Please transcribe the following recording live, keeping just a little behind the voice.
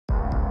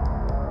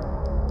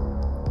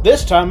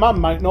This time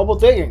I'm Mike Knobl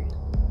Diggin.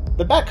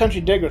 The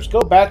Backcountry Diggers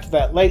go back to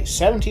that late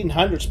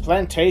 1700s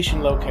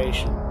plantation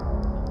location.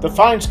 The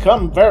finds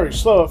come very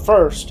slow at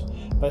first,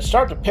 but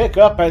start to pick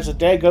up as the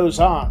day goes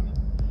on.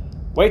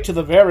 Wait till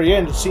the very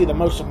end to see the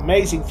most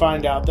amazing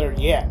find out there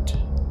yet.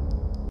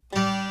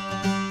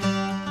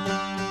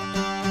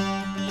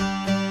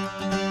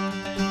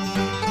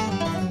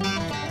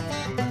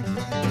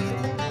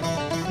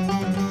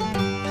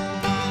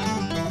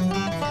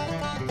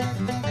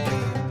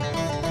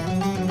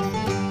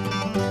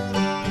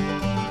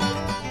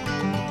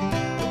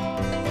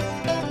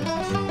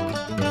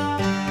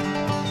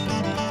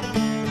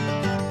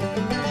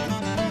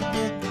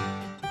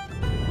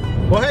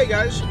 Well, hey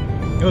guys,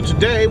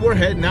 today we're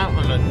heading out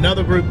on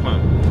another group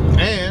hunt,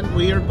 and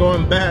we are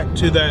going back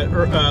to that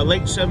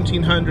late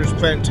 1700s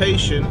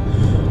plantation.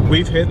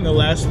 We've hit in the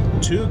last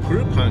two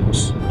group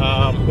hunts.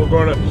 We're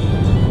going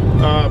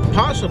to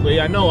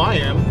possibly, I know I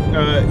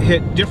am,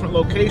 hit different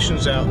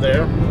locations out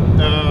there.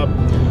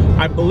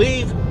 I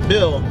believe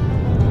Bill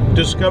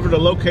discovered a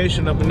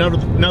location of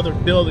another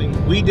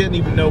building we didn't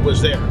even know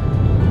was there.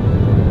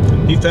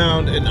 He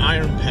found an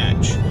iron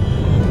patch.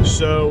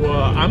 So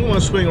I'm going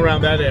to swing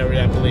around that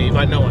area, I believe.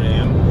 I know I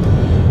am.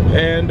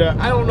 And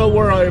I don't know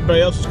where everybody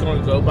else is going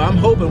to go, but I'm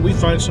hoping we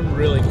find some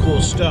really cool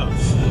stuff.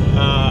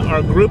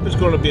 Our group is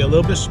going to be a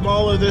little bit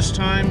smaller this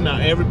time.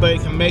 Not everybody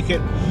can make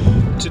it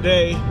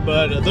today,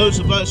 but those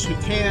of us who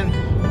can,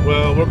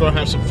 well, we're going to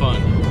have some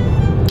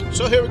fun.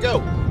 So here we go.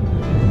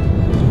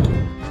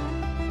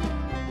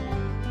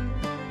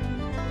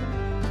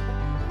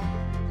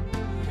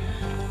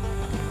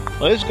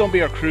 Well, this is going to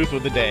be our crew for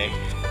the day.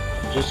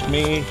 Just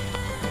me,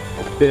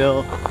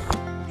 Bill,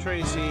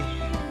 Tracy,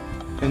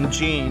 and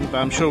Gene, but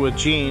I'm sure with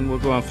Gene we're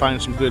going to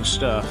find some good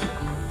stuff.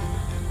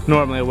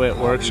 Normally the way it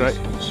works, right?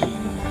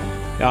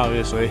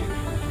 Obviously.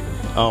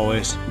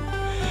 Always.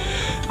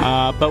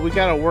 But we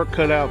got our work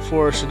cut out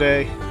for us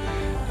today.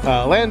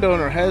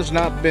 Landowner has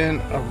not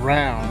been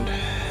around,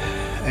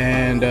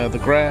 and the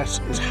grass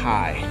is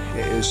high.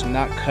 It is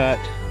not cut,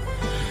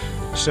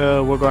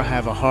 so we're going to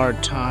have a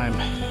hard time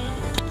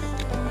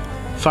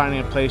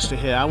finding a place to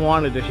hit. I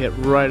wanted to hit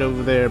right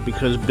over there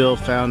because Bill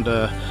found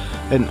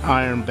an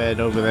iron bed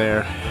over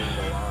there.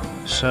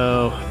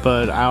 So,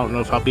 but I don't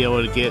know if I'll be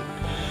able to get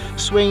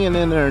swinging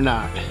in there or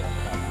not.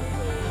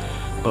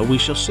 But we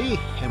shall see,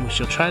 and we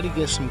shall try to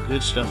get some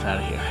good stuff out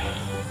of here.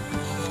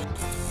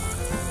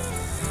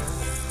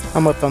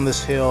 I'm up on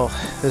this hill.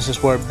 This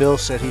is where Bill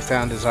said he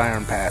found his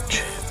iron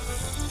patch.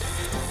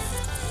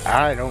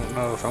 I don't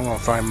know if I'm going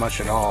to find much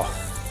at all.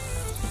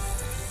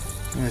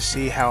 I'm going to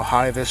see how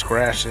high this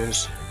grass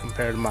is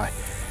compared to my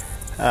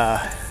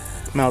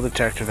metal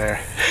detector there.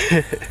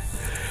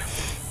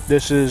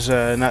 This is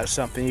not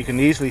something you can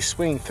easily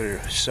swing through.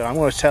 So I'm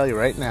going to tell you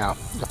right now,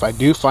 if I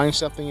do find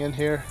something in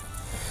here,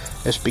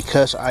 it's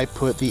because I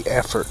put the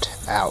effort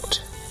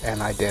out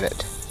and I did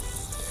it.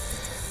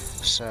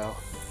 So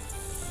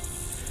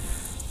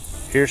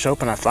here's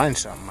hoping I find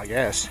something, I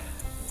guess.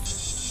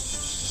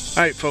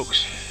 Alright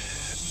folks,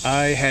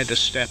 I had to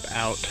step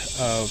out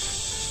of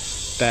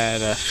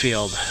that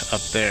field up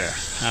there.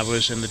 I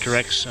was in the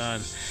direct sun,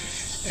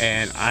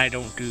 and I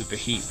don't do the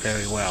heat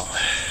very well.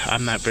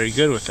 I'm not very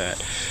good with that.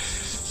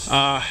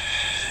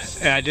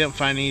 I didn't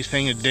find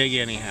anything to dig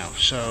anyhow,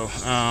 so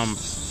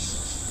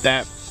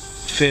that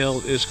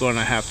field is going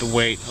to have to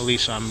wait, at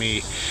least on me.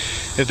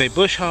 If they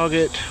bush hog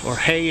it or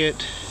hay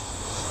it,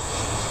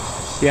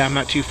 yeah, I'm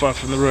not too far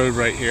from the road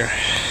right here,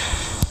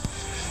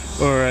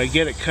 or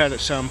get it cut at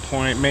some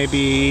point, maybe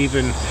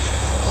even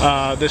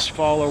this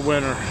fall or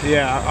winter.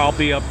 Yeah, I'll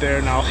be up there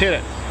and I'll hit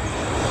it.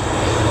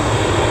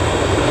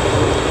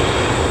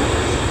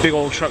 Big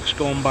old trucks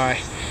going by.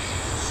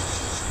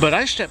 But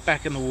I stepped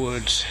back in the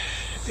woods.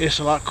 It's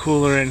a lot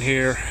cooler in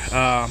here,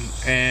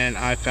 and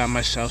I found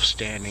myself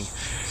standing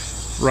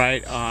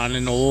right on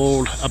an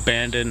old,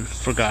 abandoned,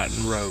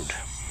 forgotten road.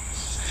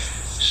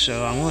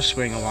 So I'm going to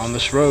swing along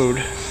this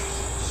road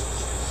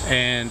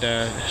and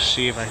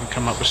see if I can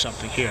come up with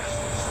something here.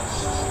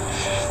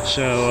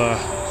 So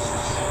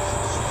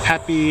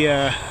happy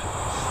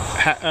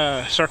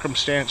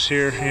circumstance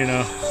here, you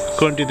know,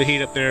 couldn't do the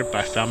heat up there, but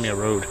I found me a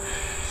road.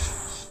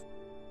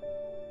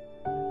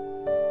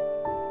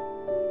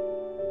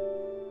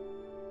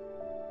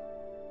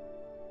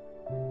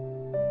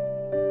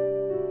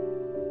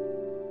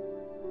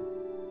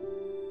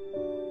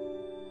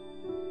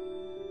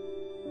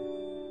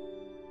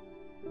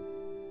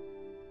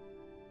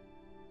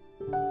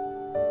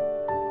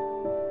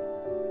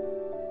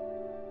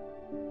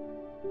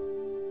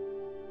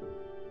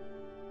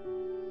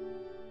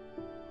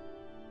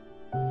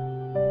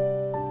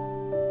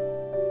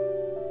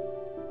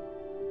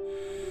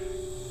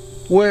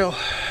 Well,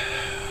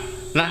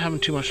 not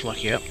having too much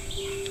luck yet,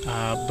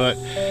 but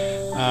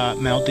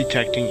metal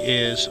detecting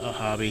is a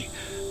hobby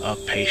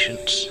of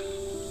patience.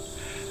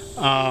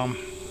 I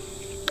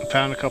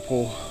found a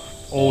couple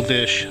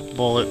oldish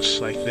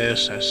bullets like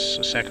this. That's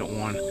the second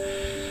one.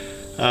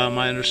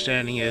 My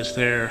understanding is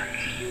they're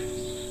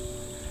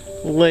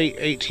late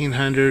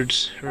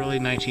 1800s, early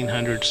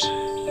 1900s.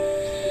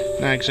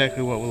 Not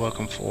exactly what we're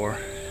looking for,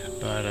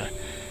 but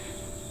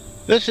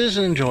this is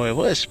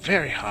enjoyable. It's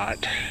very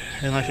hot,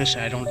 and like I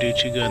said, I don't do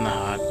too good in the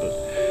hot,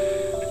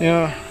 but you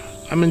know,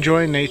 I'm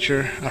enjoying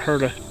nature. I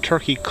heard a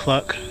turkey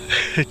cluck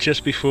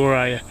just before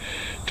I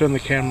turned the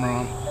camera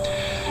on.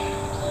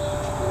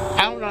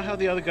 I don't know how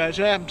the other guys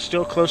are. I'm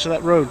still close to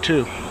that road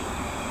too.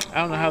 I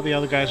don't know how the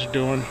other guys are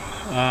doing.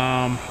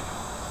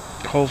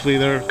 Hopefully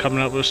they're coming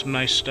up with some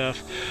nice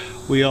stuff.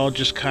 We all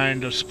just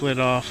kind of split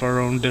off our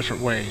own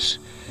different ways.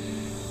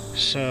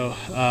 So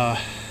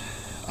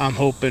I'm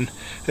hoping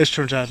this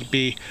turns out to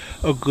be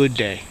a good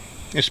day,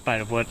 in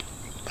spite of what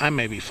I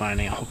may be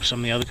finding. I hope some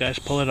of the other guys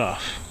pull it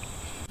off.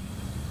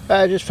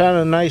 I just found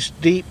a nice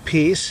deep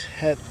piece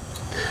at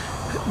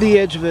the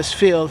edge of this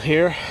field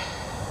here.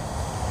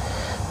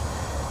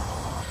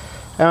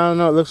 I don't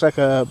know, it looks like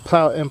a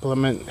plow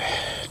implement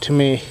to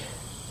me.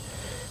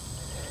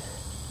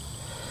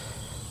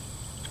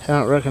 I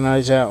don't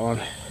recognize that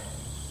one.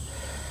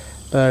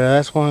 But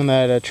that's one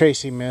that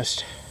Tracy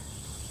missed.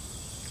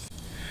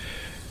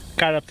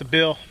 Caught up to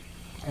Bill,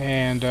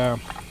 and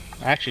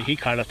actually he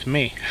caught up to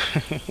me.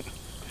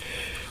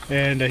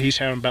 And he's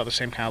having about the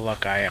same kind of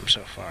luck I am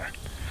so far.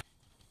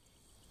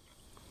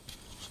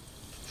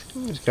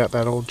 He's got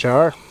that old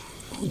jar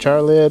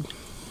lid,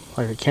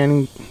 like a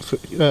canning,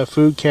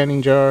 food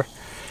canning jar,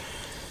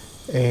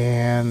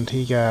 and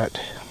he got,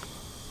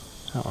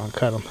 I don't want to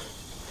cut him.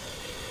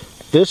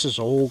 This is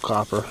old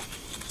copper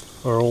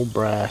or old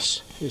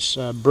brass. It's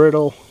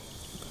brittle,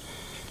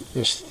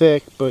 it's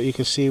thick, but you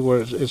can see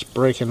where it's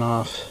breaking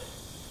off.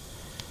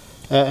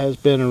 That has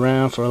been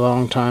around for a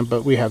long time,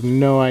 but we have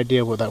no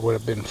idea what that would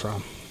have been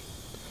from.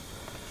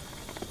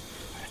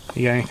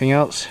 You got anything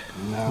else?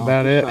 No,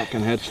 about it?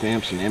 Fucking head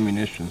stamps and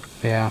ammunition.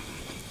 Yeah.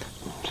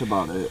 That's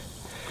about it.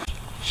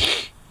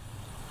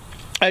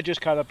 I just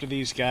caught up to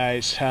these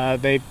guys.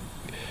 They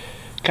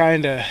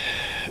kind of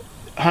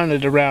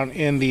hunted around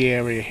in the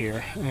area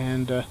here,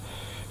 and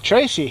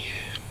Tracy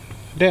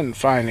didn't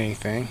find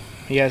anything.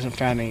 He hasn't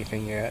found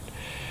anything yet.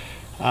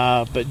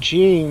 But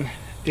Gene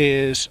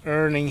is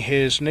earning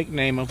his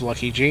nickname of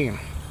Lucky Gene.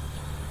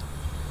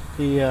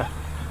 He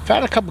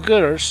found a couple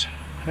gooders.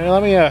 Hey,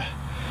 let me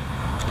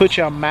put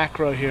you on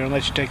macro here and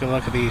let you take a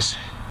look at these.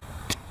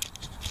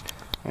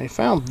 I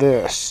found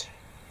this,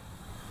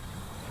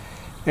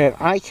 and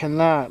I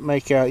cannot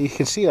make out. You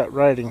can see that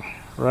writing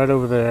right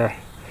over there,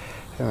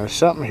 and there's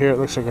something here. It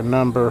looks like a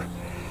number.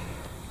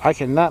 I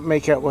cannot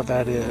make out what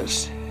that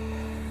is.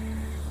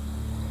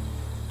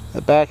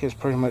 The back is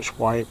pretty much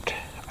wiped.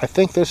 I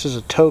think this is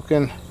a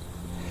token.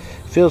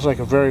 Feels like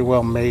a very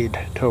well made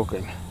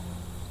token.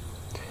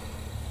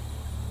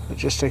 But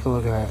just take a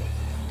look at that.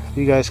 If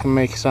you guys can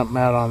make something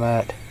out on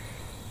that,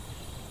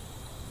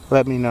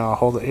 let me know. I'll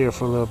hold it here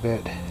for a little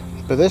bit.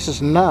 But this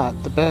is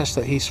not the best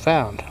that he's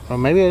found. Well,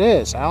 maybe it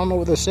is. I don't know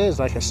what this is,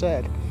 like I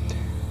said.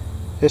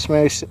 This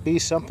may be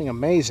something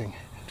amazing.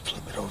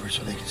 Flip it over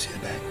so they can see the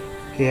back.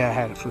 Yeah, I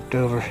had it flipped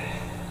over.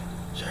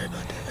 Sorry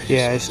about that.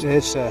 Yeah,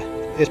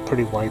 it's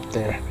pretty wiped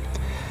there.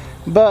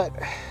 But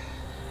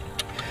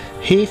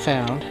he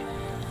found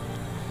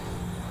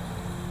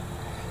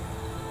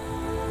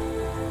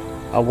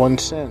a 1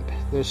 cent.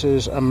 This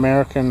is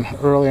American,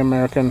 early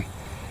American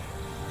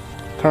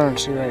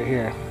currency right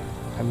here.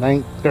 A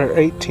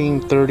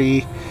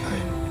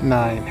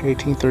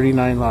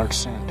 1839 large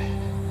cent.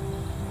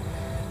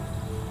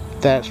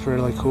 That's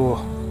really cool.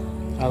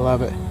 I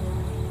love it.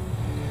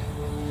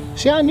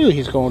 See, I knew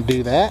he's going to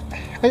do that.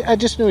 I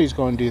just knew he's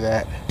going to do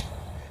that.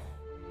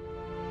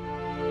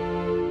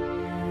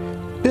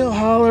 Bill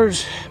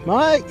hollers,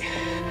 Mike,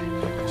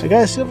 I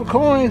got a silver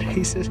coin.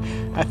 He says,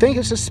 I think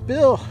it's a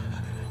spill.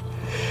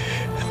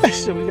 I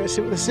said, we got to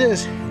see what this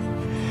is.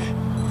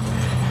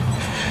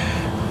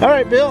 All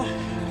right, Bill.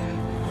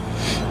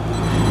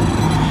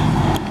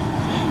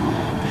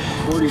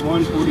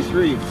 41,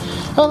 43.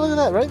 Oh, look at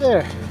that right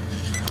there.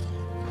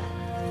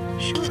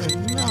 Sure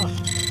enough,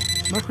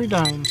 Mercury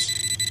dimes.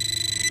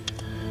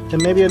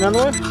 And maybe another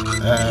one?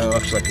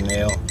 Looks like a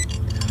nail.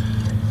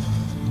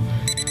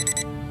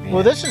 Yeah.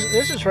 Well, this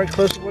is right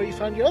close to where you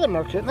found your other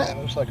mark, isn't it?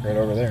 Looks like right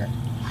over there.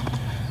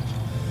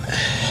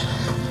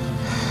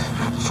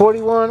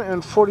 41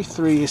 and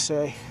 43, you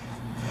say.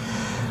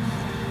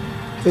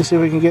 Let's see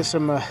if we can get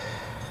some. I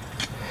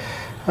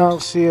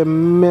don't see a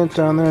mint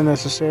on there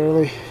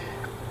necessarily.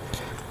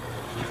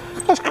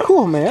 That's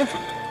cool, man.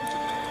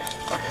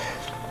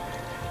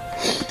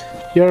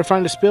 You ever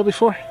find a spill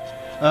before?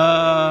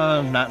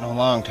 Not in a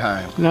long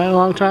time. Not in a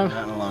long time?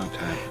 Not in a long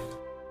time.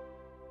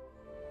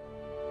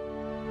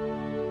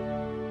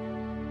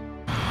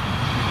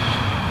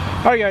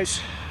 Alright guys,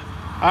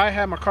 I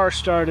have my car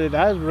started.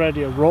 I was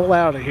ready to roll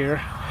out of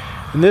here.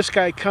 And this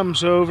guy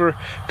comes over,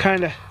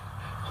 kind of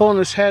holding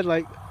his head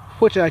like,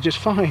 what did I just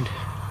find?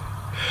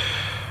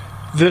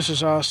 This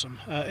is awesome.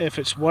 If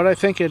it's what I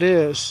think it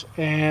is,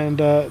 and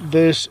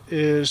this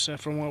is,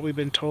 from what we've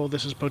been told,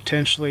 this is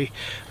potentially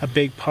a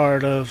big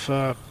part of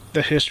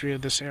the history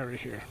of this area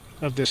here,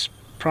 of this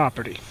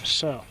property.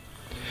 So,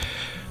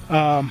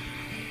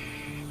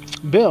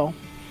 Bill,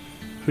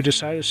 who we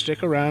decided to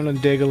stick around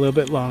and dig a little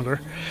bit longer.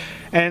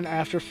 And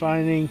after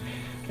finding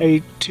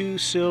a 2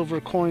 silver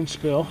coin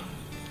spill,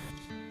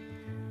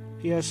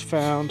 he has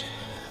found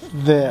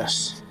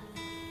this.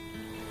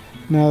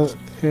 Now,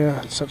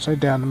 yeah, it's upside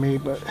down to me,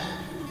 but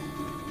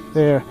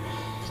there.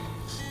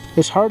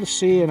 It's hard to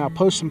see, and I'll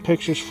post some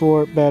pictures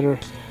for it better.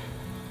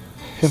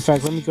 In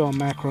fact, let me go on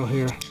macro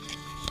here.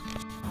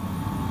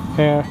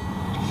 There.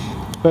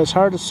 But it's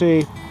hard to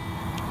see.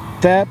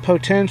 That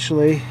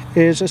potentially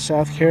is a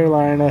South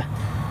Carolina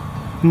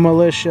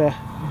militia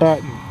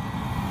button.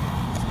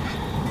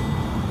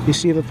 You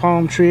see the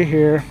palm tree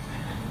here.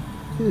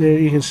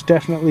 You can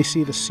definitely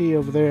see the sea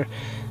over there.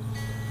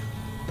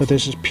 But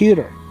this is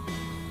pewter.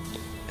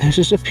 This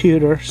is a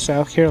pewter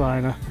South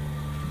Carolina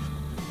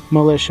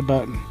militia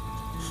button.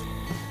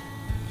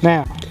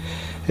 Now,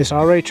 it's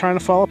already trying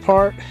to fall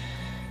apart,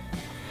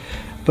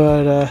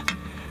 but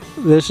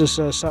this is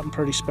something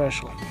pretty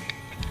special.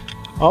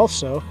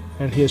 Also,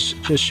 and he's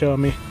just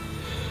showing me,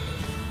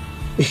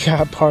 he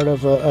got part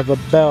of a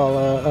bell,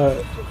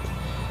 a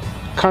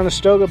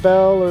Conestoga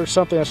bell or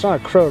something. That's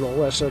not a crotal.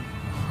 That's a,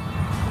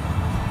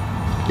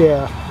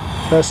 yeah,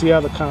 that's the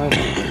other kind,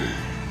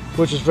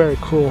 which is very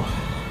cool.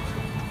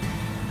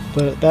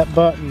 But that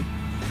button,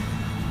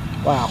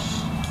 wow.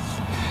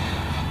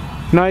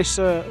 Nice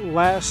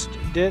last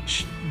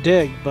ditch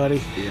dig,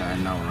 buddy. Yeah, I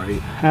know,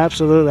 right?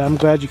 Absolutely. I'm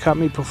glad you caught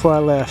me before I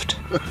left.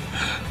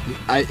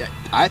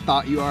 I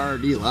thought you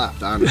already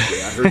left,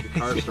 honestly. I heard the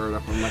car start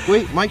up. I'm like,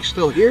 wait, Mike's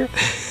still here?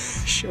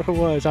 Sure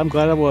was. I'm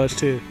glad I was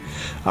too.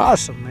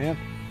 Awesome, man.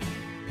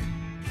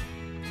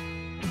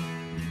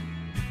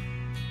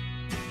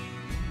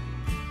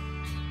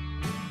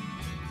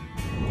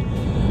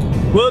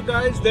 Well,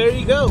 guys, there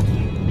you go.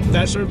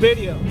 That's our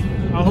video.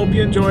 I hope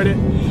you enjoyed it.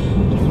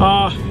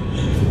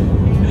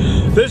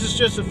 This is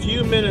just a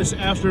few minutes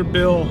after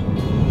Bill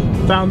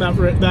found that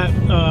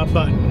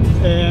button,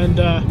 and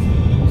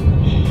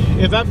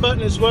if that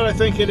button is what I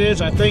think it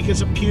is, I think it's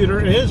a pewter.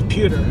 It is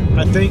pewter.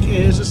 I think it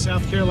is a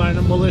South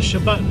Carolina militia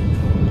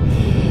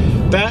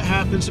button. That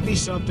happens to be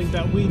something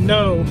that we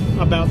know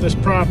about this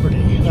property.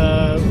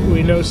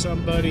 We know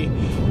somebody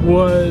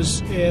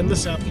was in the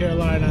South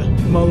Carolina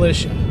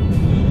militia,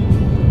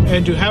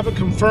 and to have it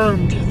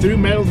confirmed through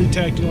metal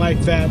detecting like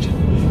that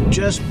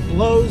just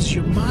blows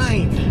your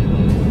mind.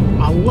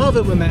 I love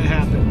it when that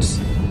happens.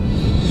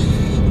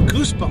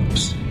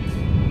 Goosebumps.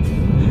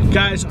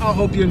 Guys, I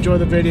hope you enjoy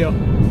the video.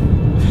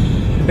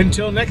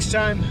 Until next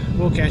time,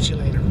 we'll catch you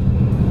later.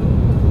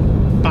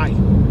 Bye.